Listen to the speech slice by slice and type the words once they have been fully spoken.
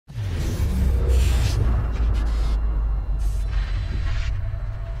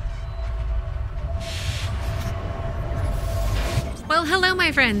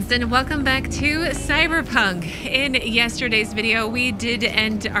my friends, and welcome back to Cyberpunk. In yesterday's video, we did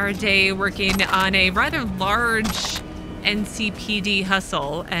end our day working on a rather large NCPD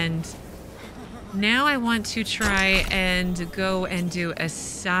hustle, and now I want to try and go and do a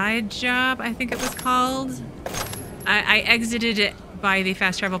side job, I think it was called. I exited it by the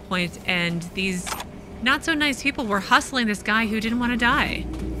fast travel point, and these not so nice people were hustling this guy who didn't want to die.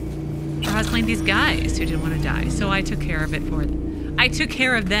 They're hustling these guys who didn't want to die, so I took care of it for them. I took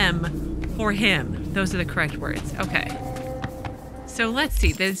care of them for him. Those are the correct words. Okay. So let's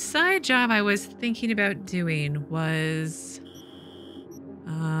see. The side job I was thinking about doing was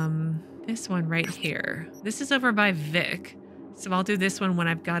this one right here. This is over by Vic. So I'll do this one when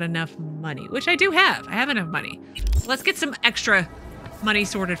I've got enough money, which I do have. I have enough money. Let's get some extra money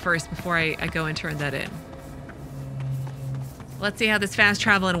sorted first before I go and turn that in. Let's see how this fast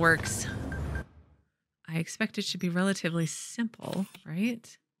traveling works. I expect it should be relatively simple,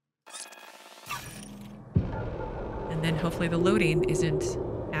 right? And then hopefully the loading isn't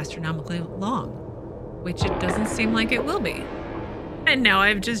astronomically long, which it doesn't seem like it will be. And now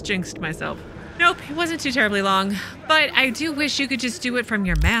I've just jinxed myself. Nope, it wasn't too terribly long, but I do wish you could just do it from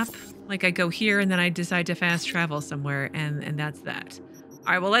your map. Like I go here and then I decide to fast travel somewhere, and that's that.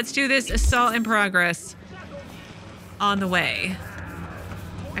 All right, well, let's do this assault in progress on the way.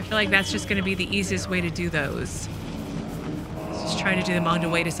 I feel like that's just going to be the easiest way to do those. Let's just try to do them on the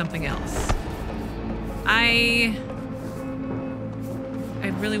way to something else. I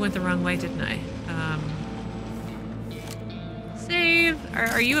really went the wrong way, didn't I? Save.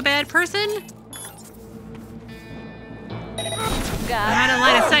 Are you a bad person? I'm out of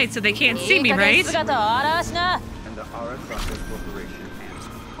line of sight, so they can't see me, right? And the Arasaka Corporation and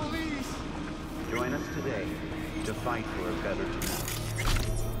police. Join us today to fight for a better tomorrow.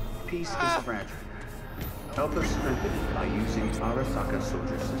 Peace is fragile. Help us strengthen it by using Arasaka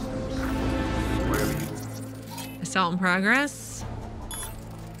soldier systems. Wherever you... Assault in progress.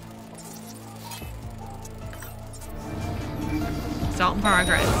 Assault in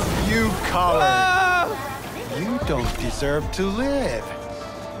progress. You coward! You don't deserve to live.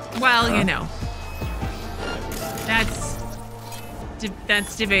 Well, you know.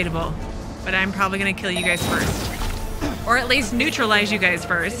 That's debatable. But I'm probably gonna kill you guys first. Or at least neutralize you guys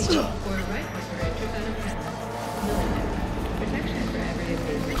first. Oh,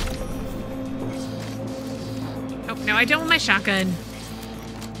 no, I don't want my shotgun.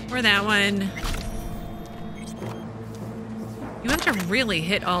 Or that one. You have to really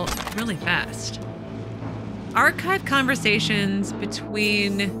hit all really fast. Archive conversations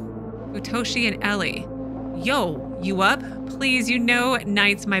between Futoshi and Ellie. Yo, you up? Please, you know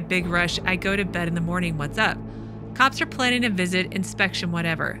night's my big rush. I go to bed in the morning. What's up? Cops are planning a visit, inspection,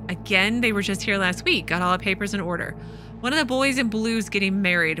 whatever. Again, they were just here last week. Got all the papers in order. One of the boys in blue's getting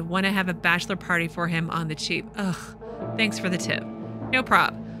married. Want to have a bachelor party for him on the cheap. Ugh, thanks for the tip. No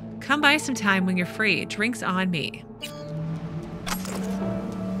prob. Come by sometime when you're free. Drinks on me.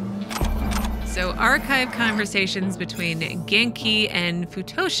 So, archive conversations between Genki and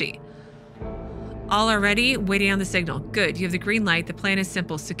Futoshi. All are ready, waiting on the signal. Good, you have the green light. The plan is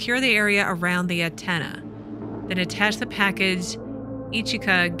simple. Secure the area around the antenna. Then attach the package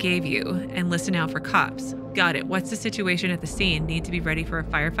Jesika gave you and listen out for cops. Got it. What's the situation at the scene? Need to be ready for a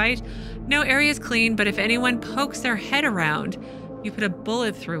firefight? No, area's clean, but if anyone pokes their head around, you put a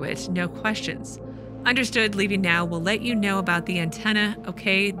bullet through it. No questions. Understood. Leaving now. We'll let you know about the antenna.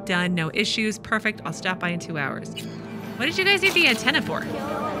 Okay, done. No issues. Perfect. I'll stop by in 2 hours. What did you guys need the antenna for?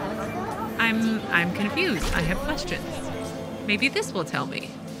 I'm confused. I have questions. Maybe this will tell me.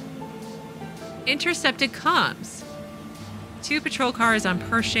 Intercepted comms. 2 patrol cars on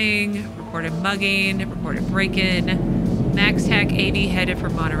Pershing. Reported mugging. Reported break-in. Max Hack AV headed for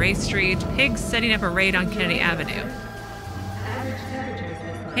Monterey Street. Pigs setting up a raid on Kennedy Avenue.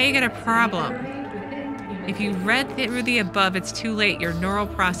 Hey, got a problem. If you read through the above, it's too late. Your neural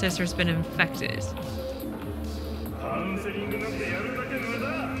processor's been infected.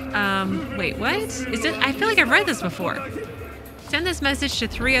 Wait, what? Is it? I feel like I've read this before. Send this message to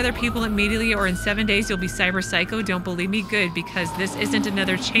 3 other people immediately, or in 7 days you'll be cyber psycho. Don't believe me? Good, because this isn't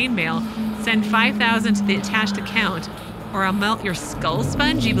another chainmail. Send 5,000 to the attached account, or I'll melt your skull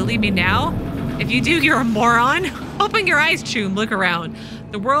sponge. You believe me now? If you do, you're a moron. Open your eyes, Choom. Look around.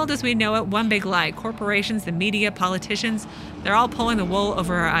 The world as we know it, one big lie. Corporations, the media, politicians, they're all pulling the wool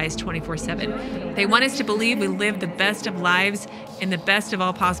over our eyes 24/7. They want us to believe we live the best of lives in the best of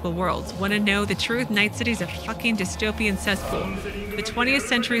all possible worlds. Want to know the truth? Night City's a fucking dystopian cesspool. The 20th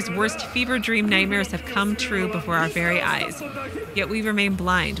century's worst fever dream nightmares have come true before our very eyes. Yet we remain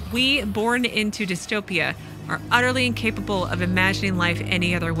blind. We, born into dystopia, are utterly incapable of imagining life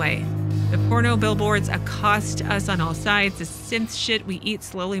any other way. The porno billboards accost us on all sides. The synth shit we eat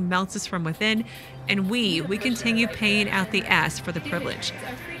slowly melts us from within. And we continue paying out the ass for the privilege.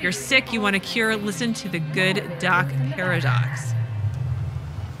 You're sick, you want a cure, listen to the good Doc Paradox.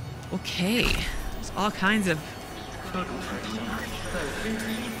 Okay, there's all kinds of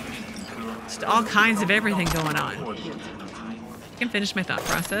everything going on. I can finish my thought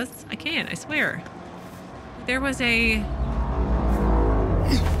process. I can, I swear. There was a...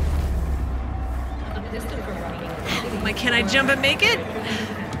 Like, can I jump and make it?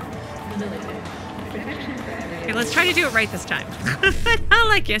 Okay, let's try to do it right this time. Not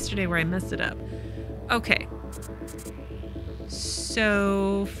like yesterday where I messed it up. Okay.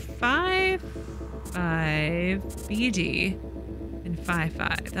 So 5, BD, and 5.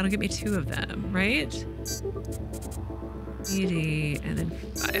 That'll get me 2 of them, right? BD and then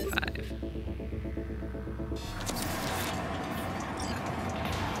 5.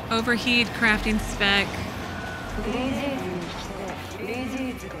 Overheat, crafting spec.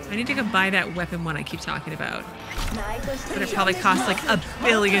 I need to go buy that weapon one I keep talking about. But it probably costs like $1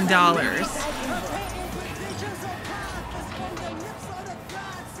 billion.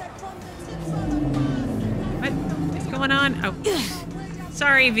 What's going on? Oh,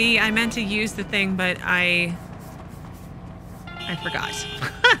 sorry, V. I meant to use the thing, but I forgot.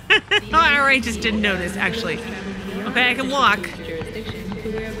 Or I just didn't notice, actually. Okay, I can walk.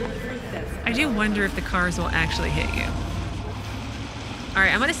 I do wonder if the cars will actually hit you. All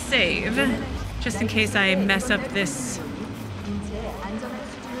right, I'm gonna save just in case I mess up this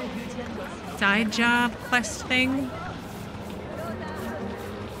side job quest thing.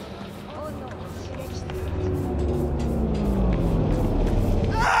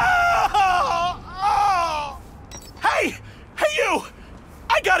 Hey you!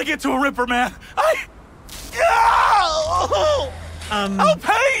 I gotta get to a Ripper, man. I'll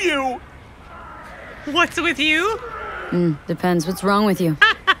pay you. What's with you? Depends. What's wrong with you?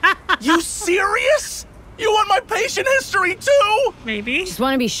 You serious? You want my patient history too? Maybe. Just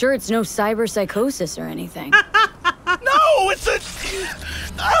want to be sure it's no cyber psychosis or anything. No, it's a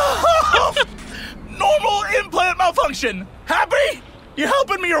normal implant malfunction. Happy? You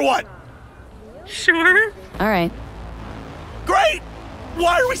helping me or what? Sure. All right. Great.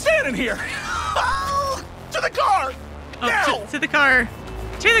 Why are we standing here? To the car. Now. To the car.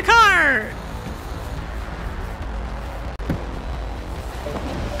 To the car.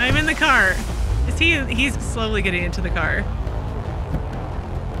 I'm in the car. He's slowly getting into the car.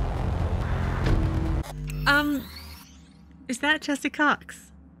 Is that Jesse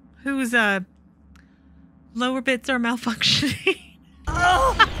Cox? Whose lower bits are malfunctioning?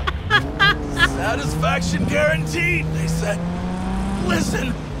 Oh. Satisfaction guaranteed, they said.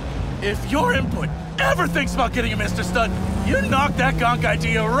 Listen, if your input ever thinks about getting a Mr. Stud, you knock that gonk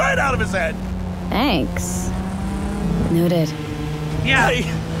idea right out of his head. Thanks. Noted. Yeah. Hey,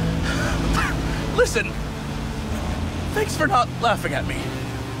 listen, thanks for not laughing at me.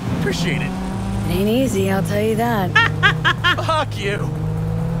 Appreciate it. It ain't easy, I'll tell you that. Fuck you.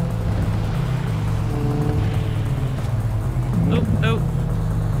 Oh.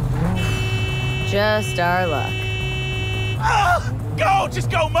 Just our luck. Go, just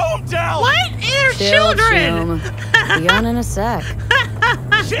go, mow him down. What? They're Chill, children. Be on in a sec.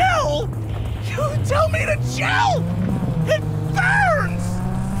 Chill? You tell me to chill? It burns.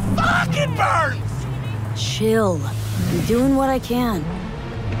 Fuck, it burns. Chill. I'm doing what I can.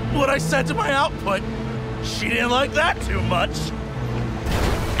 What I said to my output, she didn't like that too much.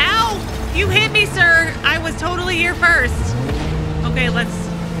 Ow! You hit me, sir. I was totally here first. Okay, let's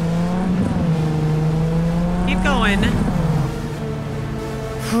keep going.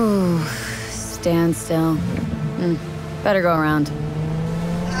 Whew. Stand still. Better go around.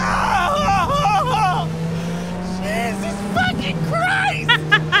 Oh, Jesus fucking Christ!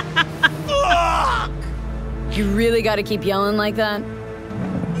 Fuck! You really gotta keep yelling like that?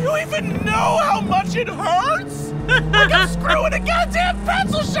 You even know how much it hurts? Like I'm screwing a goddamn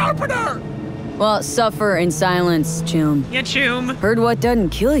pencil sharpener! Well, suffer in silence, Choom. Yeah, Choom. Heard what doesn't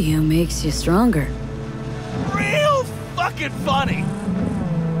kill you makes you stronger. Real fucking funny.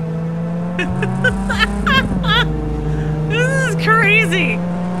 This is crazy.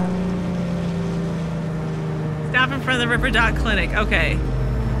 Stop in front of the Ripperdoc clinic. Okay.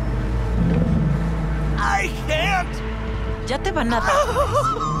 I can't.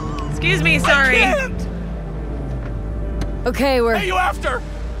 Excuse me, sorry. I can't. Okay, we're... Hey, you after?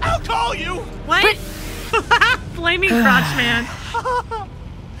 I'll call you. What? Flaming Crotch Man.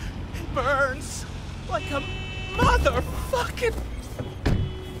 It burns like a motherfucking...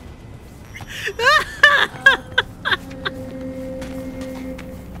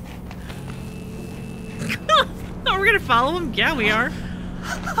 follow him? Yeah, we are.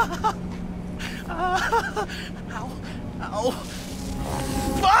 Ow. Ow.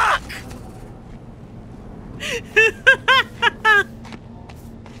 Fuck! I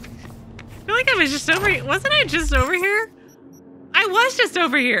feel like I was just over here. Wasn't I just over here? I was just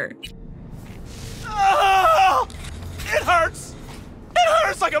over here. Oh, it hurts. It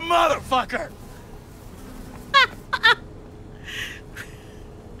hurts like a motherfucker.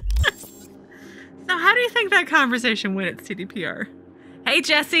 So how do you think that conversation went at CDPR? Hey,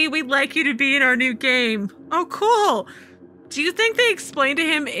 Jesse, we'd like you to be in our new game. Oh, cool. Do you think they explained to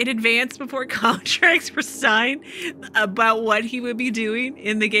him in advance before contracts were signed about what he would be doing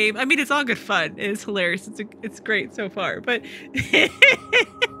in the game? I mean, it's all good fun. It's hilarious. It's great so far. But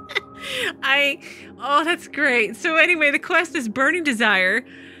oh, that's great. So anyway, the quest is Burning Desire.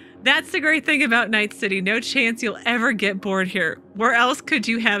 That's the great thing about Night City. No chance you'll ever get bored here. Where else could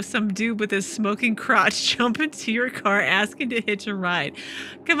you have some dude with his smoking crotch jump into your car asking to hitch a ride?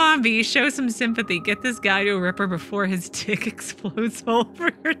 Come on, B, show some sympathy. Get this guy to a Ripper before his dick explodes all over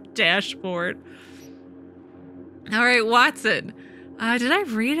your dashboard. All right, Watson. Did I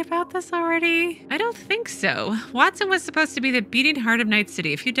read about this already? I don't think so. Watson was supposed to be the beating heart of Night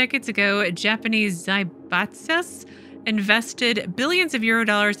City. A few decades ago, Japanese Zaibatsus invested billions of euro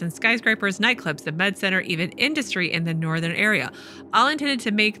dollars in skyscrapers, nightclubs, the med center, even industry in the northern area, all intended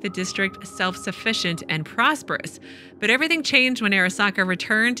to make the district self-sufficient and prosperous. But everything changed when Arasaka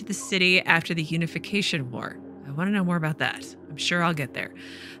returned to the city after the Unification War. I want to know more about that. I'm sure I'll get there.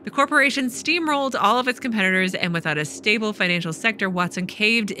 The corporation steamrolled all of its competitors, and without a stable financial sector, Watson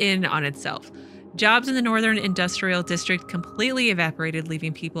caved in on itself. Jobs in the northern industrial district completely evaporated,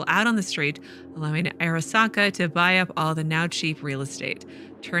 leaving people out on the street, allowing Arasaka to buy up all the now cheap real estate.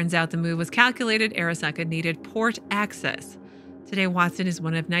 Turns out the move was calculated. Arasaka needed port access. Today, Watson is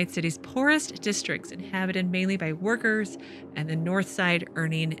one of Night City's poorest districts, inhabited mainly by workers and the north side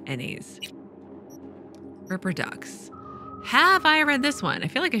earning ennies. Ripperdocs. Have I read this one? I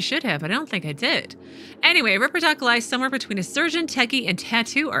feel like I should have, but I don't think I did. Anyway, Ripperdoc lies somewhere between a surgeon, techie, and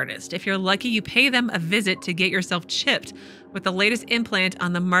tattoo artist. If you're lucky, you pay them a visit to get yourself chipped with the latest implant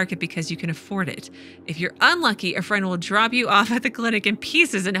on the market because you can afford it. If you're unlucky, a friend will drop you off at the clinic in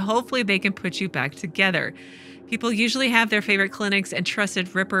pieces and hopefully they can put you back together. People usually have their favorite clinics and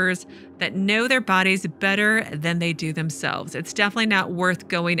trusted rippers that know their bodies better than they do themselves. It's definitely not worth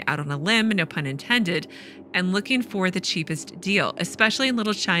going out on a limb, no pun intended, and looking for the cheapest deal, especially in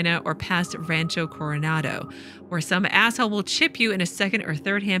Little China or past Rancho Coronado, where some asshole will chip you in a second or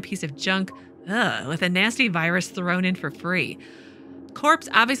third hand piece of junk, with a nasty virus thrown in for free. Corps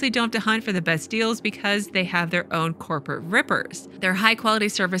obviously don't have to hunt for the best deals because they have their own corporate rippers. Their high-quality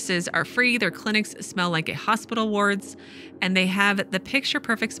services are free, their clinics smell like a hospital wards, and they have the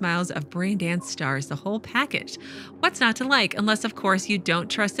picture-perfect smiles of brain dance stars, the whole package. What's not to like? Unless, of course, you don't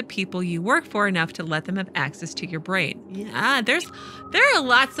trust the people you work for enough to let them have access to your brain. Yeah, there are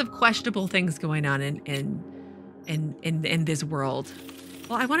lots of questionable things going on in this world.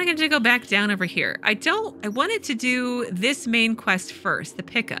 Well, I wanted to go back down over here. I wanted to do this main quest first, the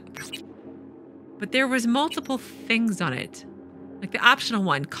pickup. But there was multiple things on it. Like the optional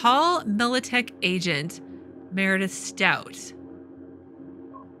one, call Militech agent Meredith Stout.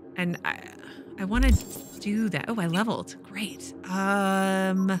 And I want to do that. Oh, I leveled. Great.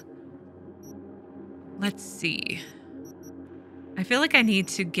 Let's see. I feel like I need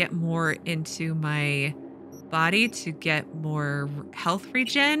to get more into my body to get more health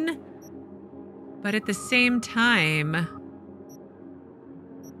regen, but at the same time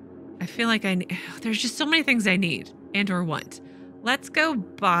I feel like there's just so many things I need and or want. Let's go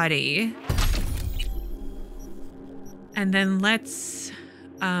body, and then let's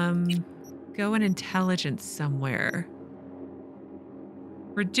go in intelligence somewhere.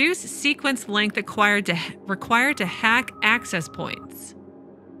 Reduce sequence length required to hack access points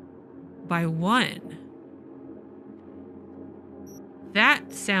by 1.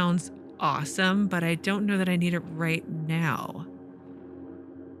 That sounds awesome, but I don't know that I need it right now.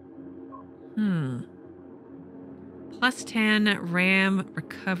 Plus 10 RAM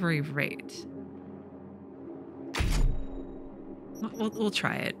recovery rate. We'll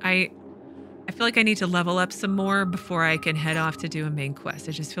try it. I feel like I need to level up some more before I can head off to do a main quest.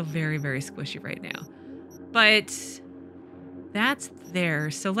 I just feel very, very squishy right now. But that's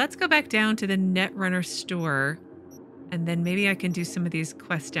there. So let's go back down to the Netrunner store. And then maybe I can do some of these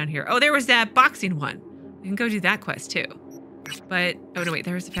quests down here. Oh, there was that boxing one. I can go do that quest too. But, oh no, wait,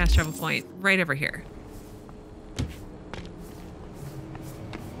 there's a fast travel point right over here.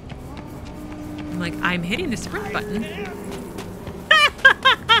 I'm like, I'm hitting the sprint button.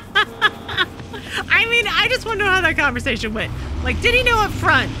 I mean, I just want to know how that conversation went. Like, did he know up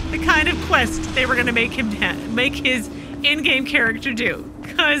front the kind of quest they were going to make him make his in-game character do?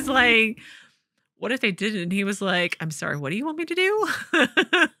 Because, like, what if they didn't? And he was like, I'm sorry, what do you want me to do?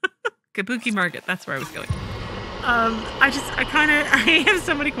 Kabuki Market, that's where I was going. I have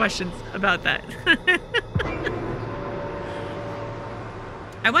so many questions about that.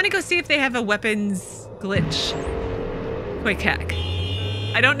 I want to go see if they have a weapons glitch quick hack.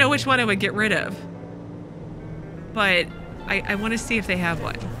 I don't know which one I would get rid of, but I want to see if they have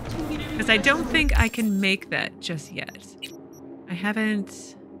one. Because I don't think I can make that just yet. I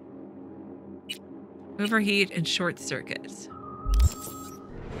haven't... Overheat and short circuit.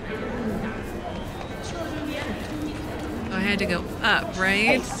 I had to go up,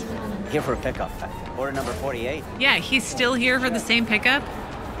 right? Hey, here for a pickup. Order number 48. Yeah, he's still here for the same pickup?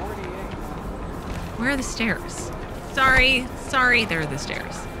 Where are the stairs? Sorry, there are the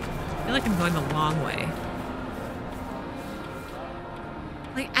stairs. I feel like I'm going the long way.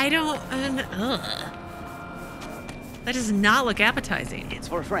 Like, I don't... That does not look appetizing. It's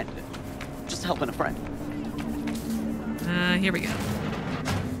for a friend. Just helping a friend. Here we go.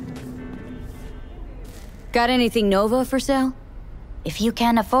 Got anything Nova for sale? If you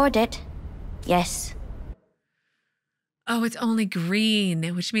can afford it, yes. Oh, it's only green,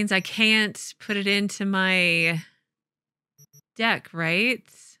 which means I can't put it into my deck, right?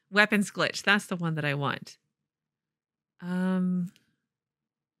 Weapons glitch. That's the one that I want.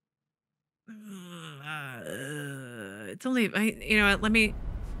 It's only, you know what,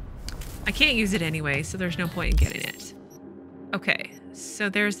 I can't use it anyway, so there's no point in getting it. Okay, so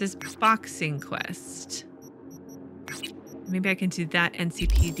there's this boxing quest. Maybe I can do that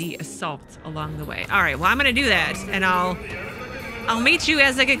NCPD assault along the way. All right, well, I'm going to do that, and I'll meet you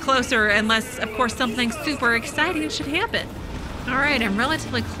as I get closer, unless, of course, something super exciting should happen. All right, I'm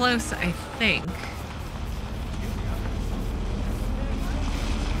relatively close, I think.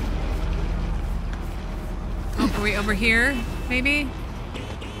 Oh, are we over here, maybe?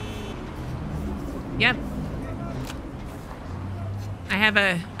 Yep. I have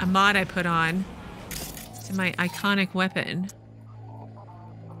a mod I put on to my iconic weapon.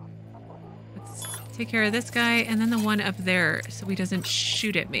 Let's take care of this guy and then the one up there so he doesn't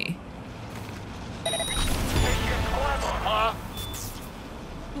shoot at me.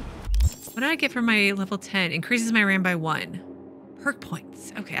 What do I get for my level 10? Increases my RAM by 1. Perk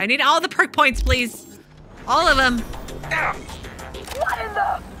points. Okay, I need all the perk points, please. All of them. What in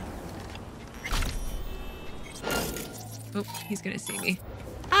the... Oh, he's gonna see me.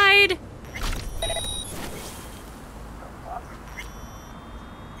 Hide!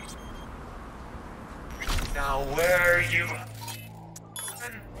 Now where are you?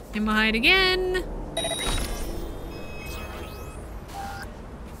 I'm gonna hide again.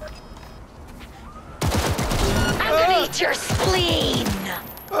 I'm gonna eat your spleen!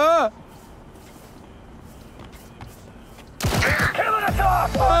 Killing us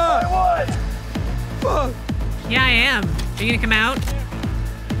off! I would! Yeah, I am. Are you gonna come out?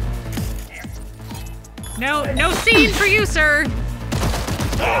 No scene for you, sir.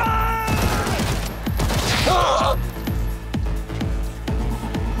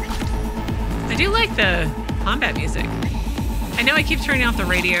 I do like the combat music. I know I keep turning off the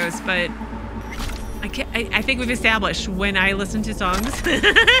radios, but I think we've established when I listen to songs,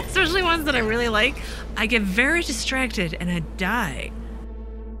 especially ones that I really like, I get very distracted and I die.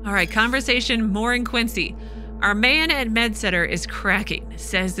 All right, conversation more in Quincy. Our man at MedCenter is cracking.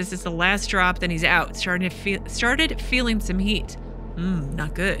 Says this is the last drop, then he's out. Started feeling some heat.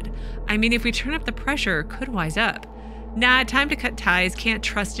 Not good. I mean, if we turn up the pressure, could wise up. Nah, time to cut ties. Can't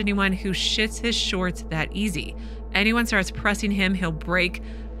trust anyone who shits his shorts that easy. Anyone starts pressing him, he'll break.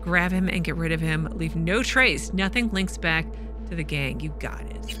 Grab him and get rid of him. Leave no trace. Nothing links back to the gang. You got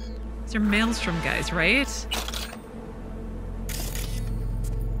it. These are Maelstrom guys, right?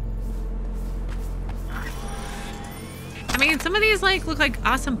 I mean, some of these look like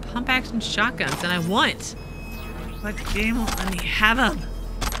awesome pump action shotguns, and I want. But the game won't let me have them.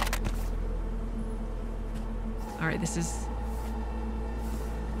 All right, this is.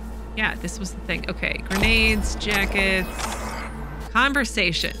 Yeah, this was the thing. Okay, grenades, jackets,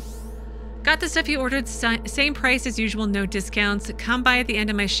 conversation. Got the stuff you ordered, same price as usual, no discounts. Come by at the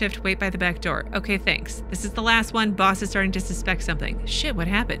end of my shift, wait by the back door. Okay, thanks. This is the last one. Boss is starting to suspect something. Shit, what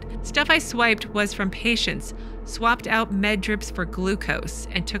happened? Stuff I swiped was from patients. Swapped out med drips for glucose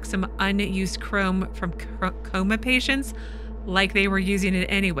and took some unused chrome from coma patients like they were using it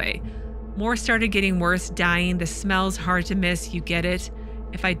anyway. More started getting worse, dying. The smell's hard to miss, you get it?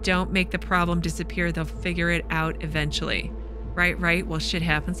 If I don't make the problem disappear, they'll figure it out eventually. Right. Well, shit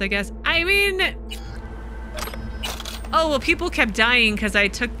happens, I guess. I mean... Oh, well, people kept dying because I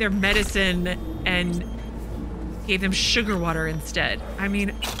took their medicine and gave them sugar water instead. I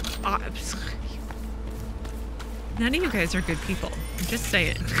mean... None of you guys are good people. I'm just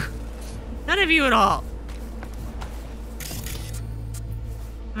saying. None of you at all.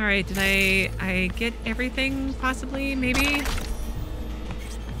 All right, did I get everything possibly, maybe?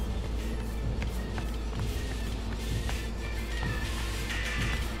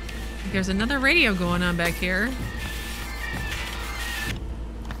 There's another radio going on back here.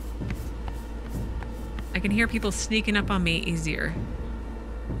 I can hear people sneaking up on me easier.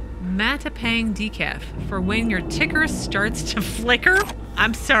 Matapang decaf for when your ticker starts to flicker.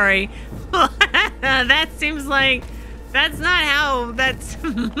 I'm sorry. That seems like that's not how that's...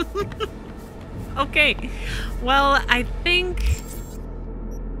 Okay. Well, I think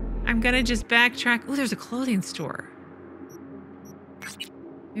I'm gonna just backtrack. Oh, there's a clothing store.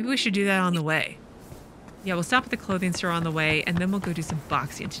 Maybe we should do that on the way. Yeah, we'll stop at the clothing store on the way, and then we'll go do some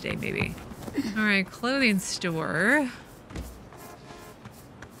boxing today, maybe. All right, clothing store.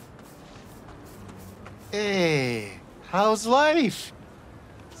 Hey, how's life?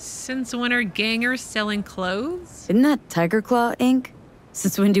 Since when are gangers selling clothes? Isn't that Tiger Claw ink?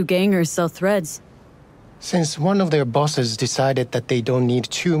 Since when do gangers sell threads? Since one of their bosses decided that they don't need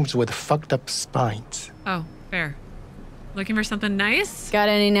tubes with fucked up spines. Oh, fair. Looking for something nice? Got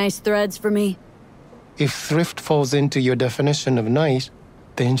any nice threads for me? If thrift falls into your definition of nice,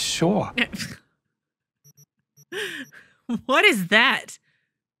 then sure. What is that?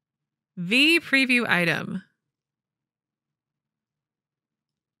 V preview item.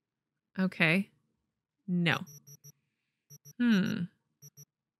 Okay. No.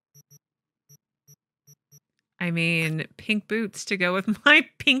 I mean, pink boots to go with my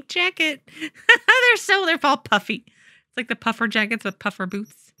pink jacket. They're all puffy. It's like the puffer jackets with puffer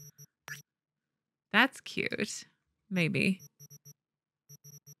boots. That's cute. Maybe.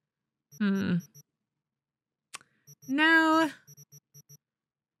 No.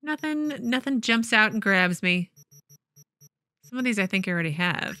 Nothing jumps out and grabs me. Some of these I think I already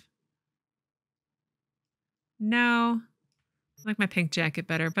have. No. I like my pink jacket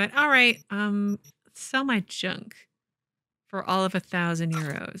better, but all right. Sell my junk for all of 1,000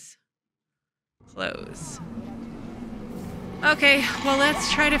 euros. Close. Okay, well,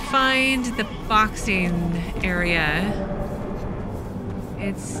 let's try to find the boxing area.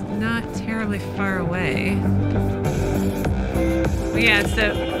 It's not terribly far away. But yeah, it's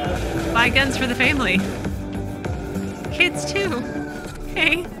the buy guns for the family. Kids too.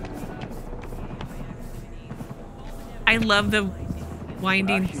 Okay. I love the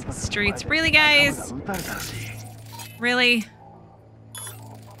winding streets. Really, guys? Really?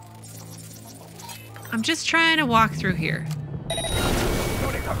 I'm just trying to walk through here.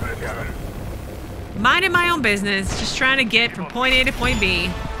 Minding my own business, just trying to get from point A to point B.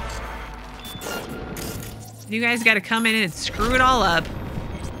 You guys got to come in and screw it all up.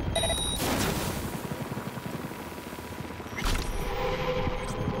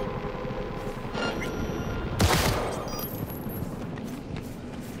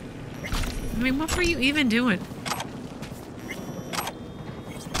 I mean, what were you even doing?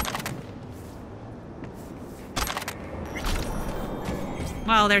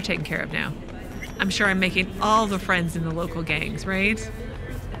 Well, they're taken care of now. I'm sure I'm making all the friends in the local gangs, right?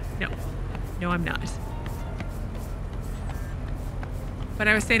 No. No, I'm not. But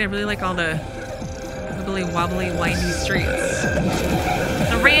I was saying I really like all the wibbly wobbly windy streets.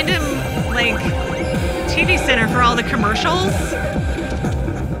 The random, like, TV center for all the commercials.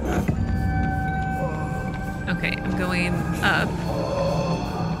 Okay, I'm going up.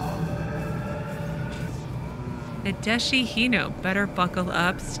 Nadeshi Hino, better buckle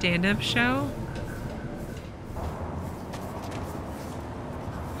up stand-up show.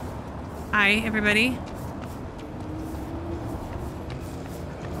 Hi, everybody.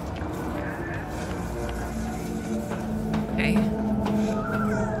 Okay.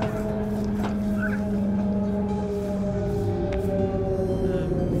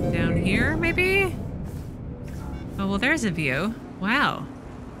 Down here, maybe? Oh, well, there's a view. Wow.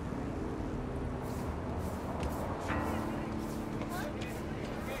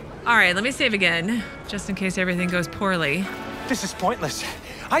 All right, let me save again, just in case everything goes poorly. This is pointless.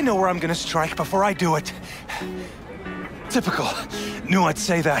 I know where I'm gonna strike before I do it. Typical. Knew I'd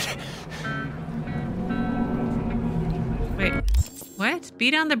say that. Wait, what?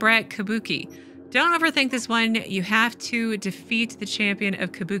 Beat on the Brat Kabuki. Don't overthink this one. You have to defeat the champion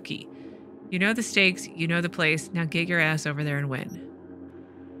of Kabuki. You know the stakes, you know the place. Now get your ass over there and win.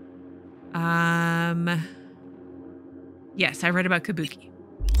 Yes, I read about Kabuki.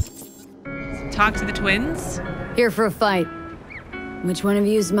 Talk to the twins. Here for a fight. Which one of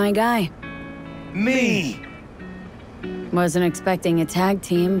you is my guy? Me! Wasn't expecting a tag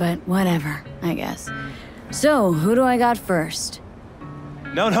team, but whatever, I guess. So, who do I got first?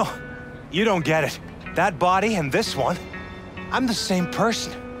 No, you don't get it. That body and this one, I'm the same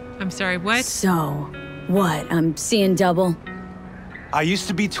person. I'm sorry, what? So, what? I'm seeing double? I used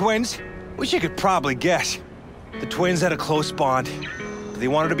to be twins, which you could probably guess. The twins had a close bond. They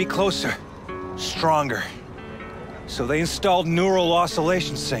wanted to be closer, stronger. So they installed neural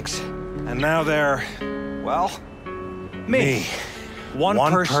oscillation syncs. And now they're, well, me. One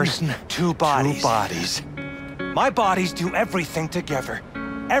person, two bodies. My bodies do everything together.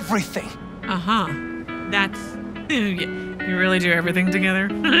 Everything. Uh-huh. That's... You really do everything together?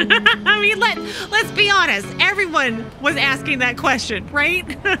 I mean, let's be honest. Everyone was asking that question, right?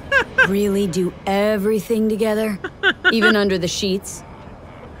 Really do everything together? Even under the sheets?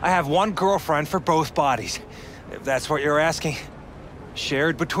 I have one girlfriend for both bodies, if that's what you're asking.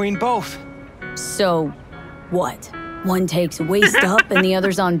 Shared between both. So, what? One takes waist up and the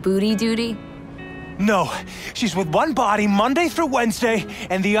other's on booty duty? No, she's with one body Monday through Wednesday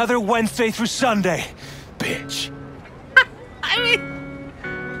and the other Wednesday through Sunday. Bitch. I mean...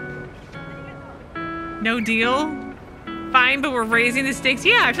 No deal? Fine, but we're raising the stakes.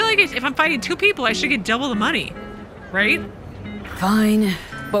 Yeah, I feel like if I'm fighting two people, I should get double the money. Right? Fine,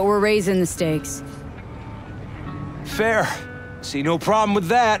 but we're raising the stakes. Fair. See no problem with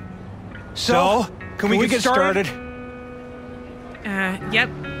that. So, can we get started? Yep.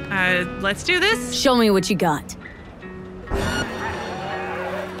 Let's do this. Show me what you got.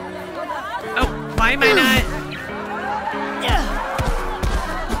 Oh, why am I not...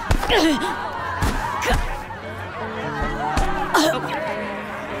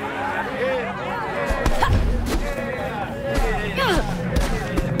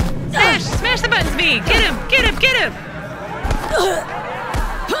 Smash the buttons, V! Get him! Get him! Get him!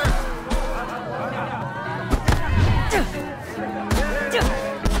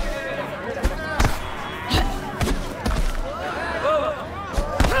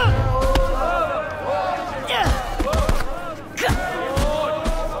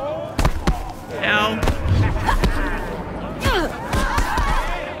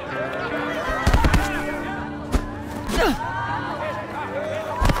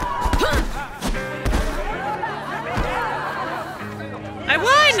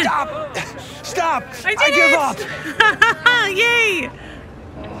 Stop! I give up! Yay!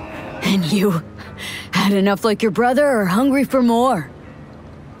 And you had enough like your brother or hungry for more?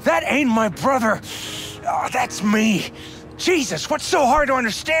 That ain't my brother. Oh, that's me. Jesus, what's so hard to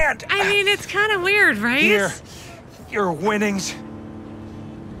understand? I mean, it's kind of weird, right? Here, your winnings.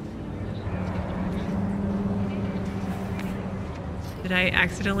 Did I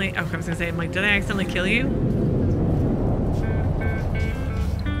accidentally... Oh, I was gonna say, I'm like, did I accidentally kill you?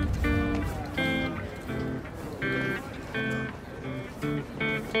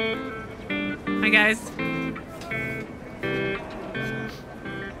 Hi, guys.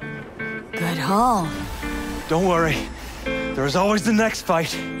 Good haul. Don't worry. There's always the next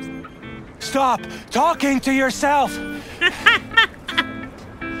fight. Stop talking to yourself!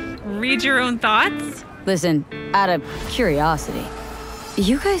 Read your own thoughts? Listen, out of curiosity,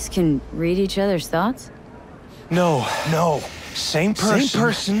 you guys can read each other's thoughts? No. Same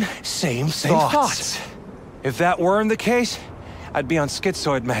person, same thoughts. If that weren't the case, I'd be on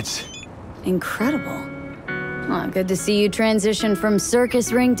schizoid meds. Incredible. Well, good to see you transition from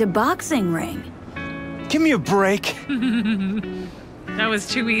circus ring to boxing ring. Give me a break. That was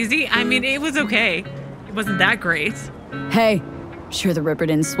too easy. I mean, it was okay. It wasn't that great. Hey, sure the Ripper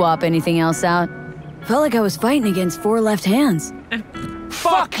didn't swap anything else out. Felt like I was fighting against four left hands.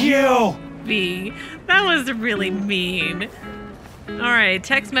 Fuck you! V, that was really mean. All right,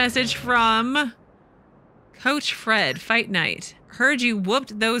 text message from Coach Fred, Fight Night. Heard you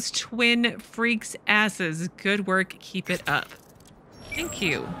whooped those twin freaks' asses. Good work, keep it up. Thank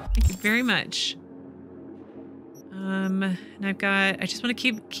you. Thank you very much. And I just want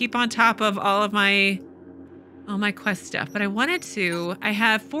to keep on top of all my quest stuff, but I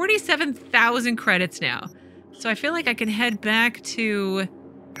have 47,000 credits now. So I feel like I can head back to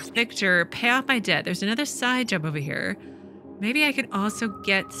Viktor, pay off my debt. There's another side job over here. Maybe I could also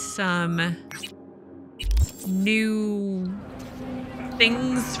get some new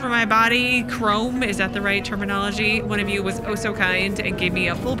things for my body. Chrome, is that the right terminology? One of you was oh so kind and gave me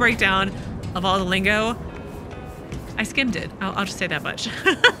a full breakdown of all the lingo. I skimmed it. I'll just say that much.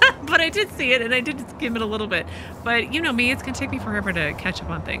 but I did see it and I did skim it a little bit. But you know me, it's gonna take me forever to catch up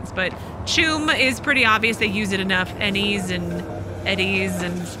on things. But Choom is pretty obvious. They use it enough. Ennies and Eddies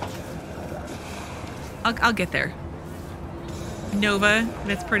and I'll get there. Nova,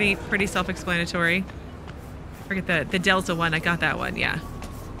 that's pretty self-explanatory. Forget the Delta one. I got that one. Yeah.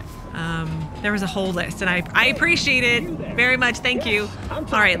 There was a whole list, and I appreciate it very much. Thank you. All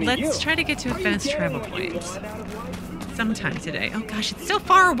right, let's try to get to a fast travel point sometime today. Oh gosh, it's so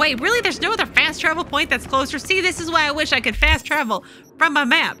far away. Really, there's no other fast travel point that's closer. See, this is why I wish I could fast travel from my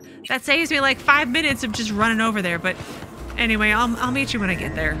map. That saves me like 5 minutes of just running over there. But anyway, I'll meet you when I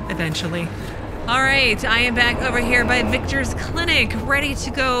get there eventually. All right, I am back over here by Viktor's clinic, ready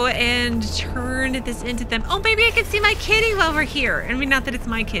to go and turn this into them. Oh, maybe I can see my kitty while we're here. I mean, not that it's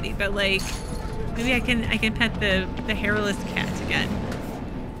my kitty, but like, maybe I can pet the hairless cat again.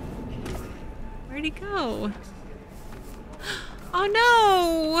 Where'd he go? Oh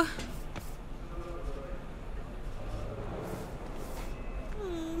no!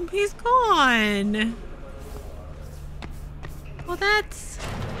 Oh, he's gone. Well, that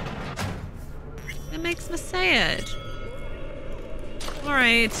makes me sad. All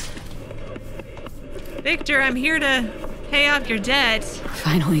right. Viktor, I'm here to pay off your debt.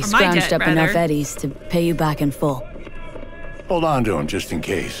 Finally scrounged up enough eddies to pay you back in full. Hold on to them just in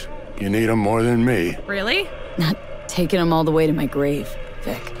case. You need them more than me. Really? Not taking them all the way to my grave,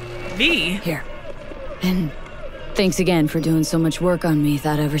 Vic. Me? Here. And thanks again for doing so much work on me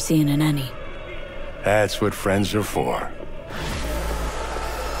without ever seeing an any. That's what friends are for.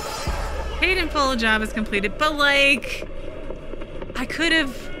 Paid in full, job is completed, but like, we could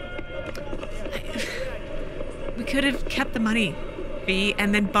have kept the money fee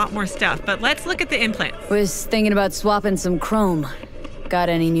and then bought more stuff, but let's look at the implants. Was thinking about swapping some chrome. Got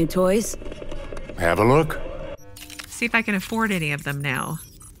any new toys? Have a look. See if I can afford any of them now.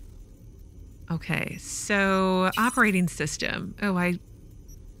 Okay, so operating system. Oh,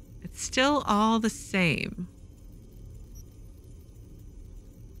 it's still all the same.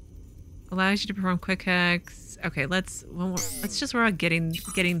 Allows you to perform quick hacks. Okay, let's just worry about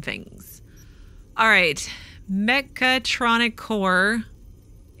getting things. All right, mechatronic core,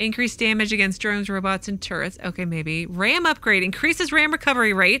 increased damage against drones, robots, and turrets. Okay, maybe RAM upgrade increases RAM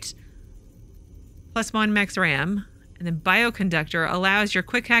recovery rate, +1 max RAM, and then bioconductor allows your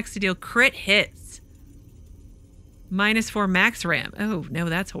quick hacks to deal crit hits. -4 max RAM. Oh no,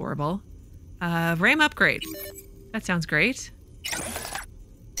 that's horrible. RAM upgrade. That sounds great.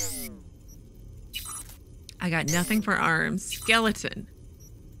 I got nothing for arms. Skeleton.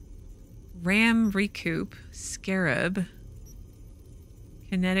 RAM recoup. Scarab.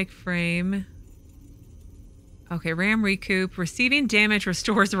 Kinetic frame. Okay, RAM recoup. Receiving damage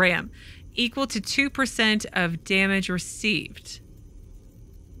restores RAM. Equal to 2% of damage received.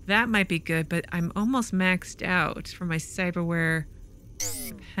 That might be good, but I'm almost maxed out for my cyberware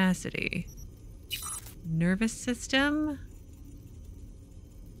capacity. Nervous system?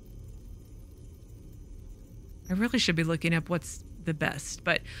 I really should be looking up what's the best,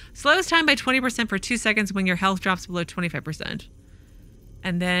 but slows time by 20% for 2 seconds when your health drops below 25%.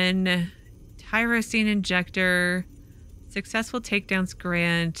 And then tyrosine injector, successful takedowns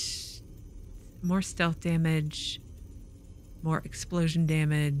grant, more stealth damage, more explosion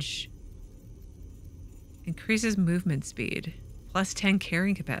damage, increases movement speed, +10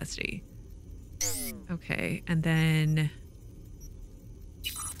 carrying capacity. Okay, and then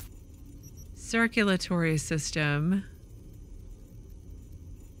circulatory system.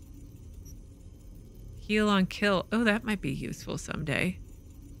 Heal on kill. Oh, that might be useful someday.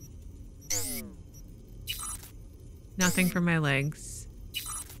 Nothing for my legs.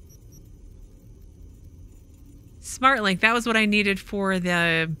 Smart link. That was what I needed for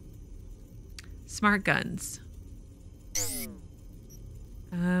the smart guns.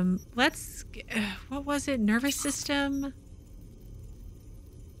 What was it? Nervous system?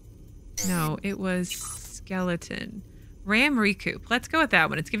 No, it was skeleton. RAM recoup. Let's go with that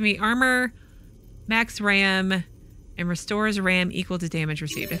one. It's giving me armor, max RAM, and restores RAM equal to damage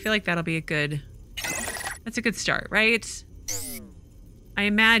received. I feel like that'll be that's a good start, right? I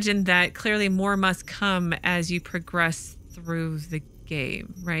imagine that clearly more must come as you progress through the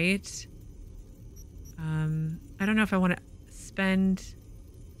game, right? I don't know if I want to spend...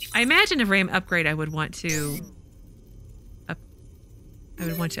 I imagine a RAM upgrade I would want to...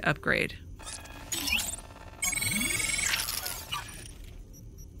 upgrade.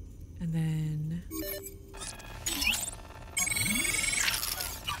 And then...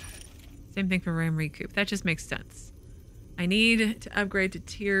 same thing for RAM recoup. That just makes sense. I need to upgrade to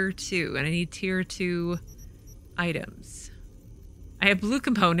tier 2, and I need tier 2 items. I have blue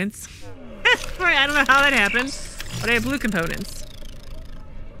components. I don't know how that happened, but I have blue components.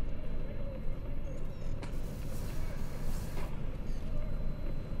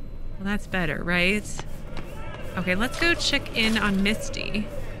 Well, that's better, right? Okay, let's go check in on Misty,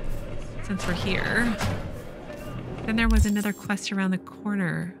 since we're here. Then there was another quest around the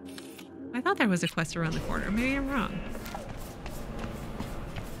corner. I thought there was a quest around the corner. Maybe I'm wrong.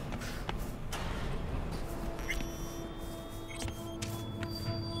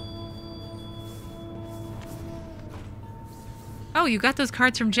 Oh, you got those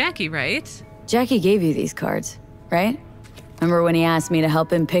cards from Jackie, right? Jackie gave you these cards, right? Remember when he asked me to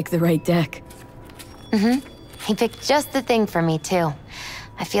help him pick the right deck? Mm-hmm. He picked just the thing for me, too.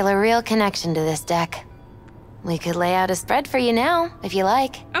 I feel a real connection to this deck. We could lay out a spread for you now, if you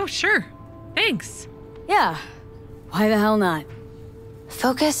like. Oh, sure. Thanks. Yeah. Why the hell not?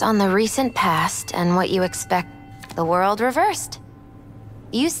 Focus on the recent past and what you expect the world reversed.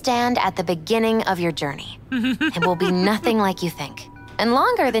 You stand at the beginning of your journey. It will be nothing like you think, and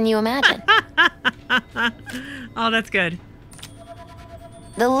longer than you imagine. Oh, that's good.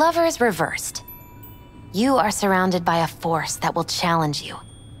 The Lover's reversed. You are surrounded by a force that will challenge you.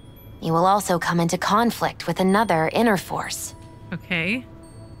 You will also come into conflict with another inner force. Okay.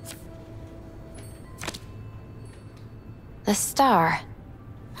 The Star,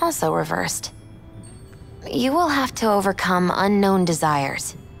 also reversed. You will have to overcome unknown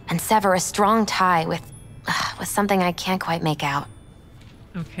desires and sever a strong tie with something I can't quite make out.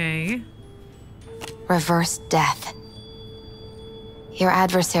 Okay. Reversed death. Your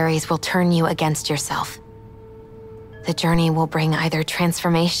adversaries will turn you against yourself. The journey will bring either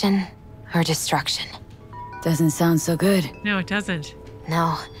transformation or destruction. Doesn't sound so good. No, it doesn't.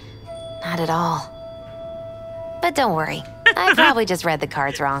 No, not at all. But don't worry, I probably just read the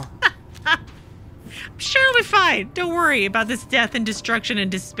cards wrong. I'm sure it'll be fine. Don't worry about this death and destruction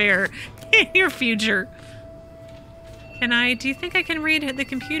and despair in your future. Do you think I can read the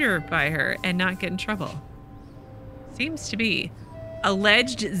computer by her and not get in trouble? Seems to be.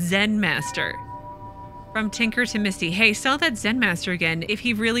 Alleged Zen Master. From Tinker to Misty. Hey, saw that Zen Master again, if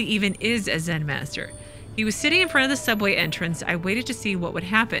he really even is a Zen Master. He was sitting in front of the subway entrance. I waited to see what would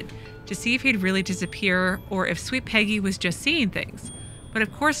happen, to see if he'd really disappear or if Sweet Peggy was just seeing things. But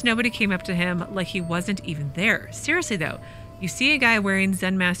of course, nobody came up to him like he wasn't even there. Seriously though, you see a guy wearing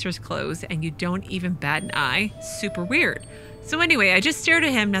Zen Master's clothes and you don't even bat an eye? Super weird. So anyway, I just stared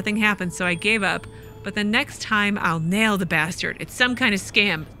at him, nothing happened, so I gave up. But the next time, I'll nail the bastard. It's some kind of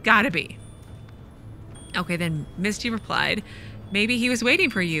scam. Gotta be. Okay, then Misty replied, maybe he was waiting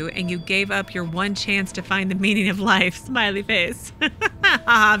for you and you gave up your one chance to find the meaning of life. Smiley face.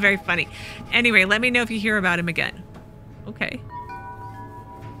 Haha, very funny. Anyway, let me know if you hear about him again. Okay.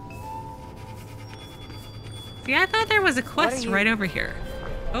 See, I thought there was a quest right over here.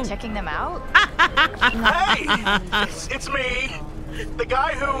 Oh. Checking them out? Hey! It's me! The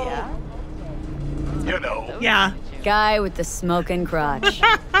guy who... Yeah? You know. Yeah. Guy with the smoking crotch.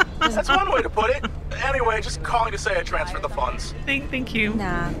 That's one way to put it. Anyway, just calling to say I transferred the funds. Thank you.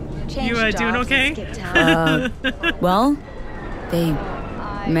 Nah. You doing okay? Well, they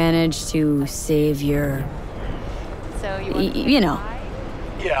managed to save your... So you know.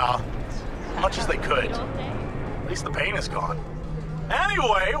 Yeah. Much as they could. At least the pain is gone.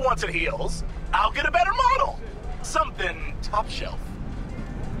 Anyway, once it heals, I'll get a better model. Something top shelf.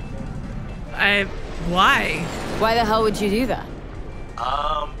 Why? Why the hell would you do that?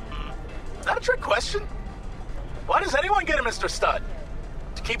 Is that a trick question? Why does anyone get a Mr. Stud?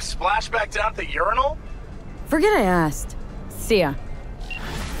 To keep Splashback down at the urinal? Forget I asked. See ya.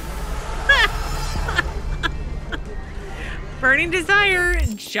 Burning desire.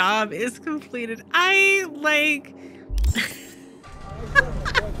 Job is completed.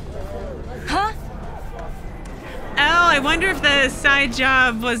 Huh? Oh, I wonder if the side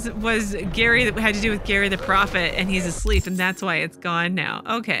job was Garry, that had to do with Garry the Prophet, and he's asleep, and that's why it's gone now.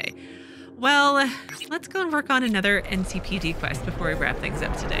 Okay. Well, let's go and work on another NCPD quest before we wrap things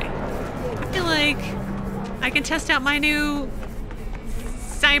up today. I feel like I can test out my new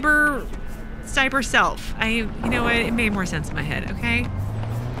cyber self. You know what? It made more sense in my head, okay?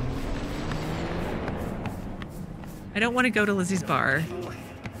 I don't want to go to Lizzie's bar.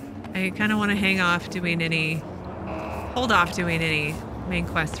 I kind of want to hold off doing any main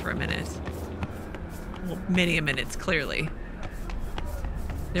quests for a minute. Well, many minutes, clearly.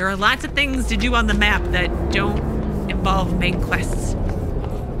 There are lots of things to do on the map that don't involve main quests.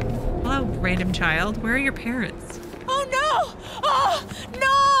 Hello, random child. Where are your parents? Oh no! Oh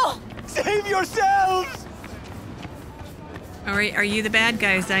no! Save yourselves! Are you the bad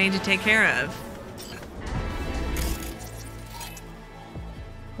guys I need to take care of?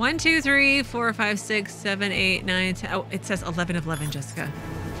 1, 2, 3, 4, 5, 6, 7, 8, 9, 10. Oh, it says 11 of 11, Jesika.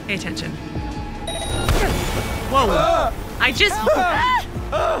 Pay attention. Whoa. I just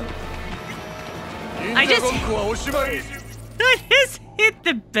hit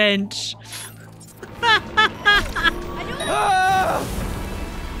the bench.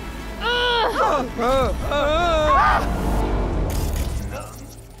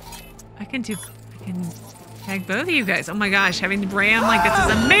 I can tag both of you guys. Oh my gosh, having Ram like this is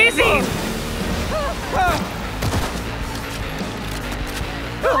amazing.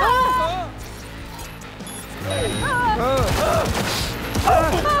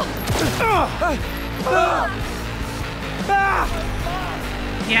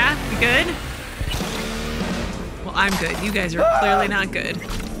 Yeah, you good? Well, I'm good. You guys are clearly not good.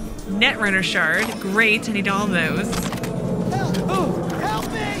 Netrunner shard. Great, I need all those.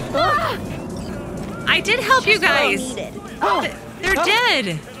 Help me! I did help you guys. They're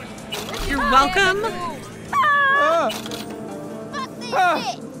dead. You're welcome.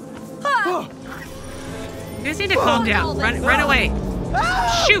 You guys need to calm down. Run away.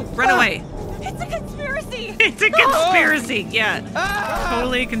 Shoot, run away. It's a conspiracy. It's a conspiracy. Yeah,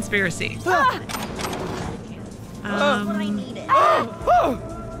 totally a conspiracy.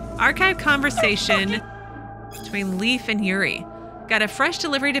 Archive conversation between Leif and Yuri. Got a fresh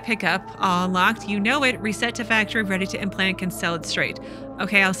delivery to pick up. All unlocked. You know it. Reset to factory. Ready to implant. Can sell it straight.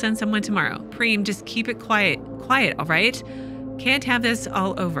 Okay, I'll send someone tomorrow. Preem, just keep it quiet. Quiet, all right? Can't have this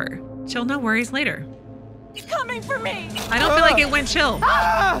all over. Chill, no worries later. He's coming for me. I don't feel like it went chill.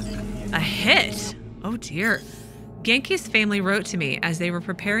 A hit? Oh dear. Genki's family wrote to me as they were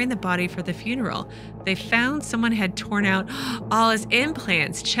preparing the body for the funeral. They found someone had torn out all his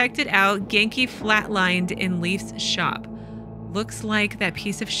implants. Checked it out. Genki flatlined in Leif's shop. Looks like that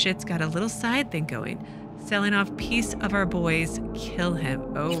piece of shit's got a little side thing going. Selling off piece of our boys. Kill him.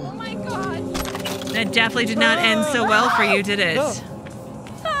 Oh my god. That definitely did not end so well for you, did it?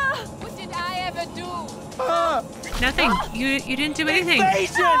 What did I ever do? Nothing. You didn't do anything.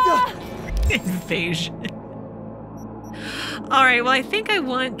 Invasion. All right, well, I think I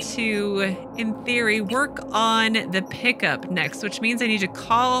want to, in theory, work on the pickup next, which means I need to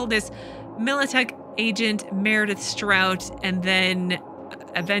call this Militech agent Meredith Strout and then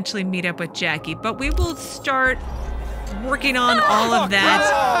eventually meet up with Jackie. But we will start working on all of that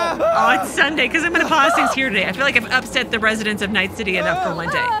on Sunday because I'm going to pause things here today. I feel like I've upset the residents of Night City enough for one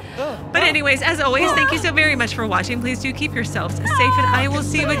day. But anyways, as always, thank you so very much for watching. Please do keep yourselves safe, and I will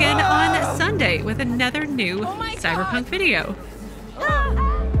see you again on Sunday with another new Cyberpunk video.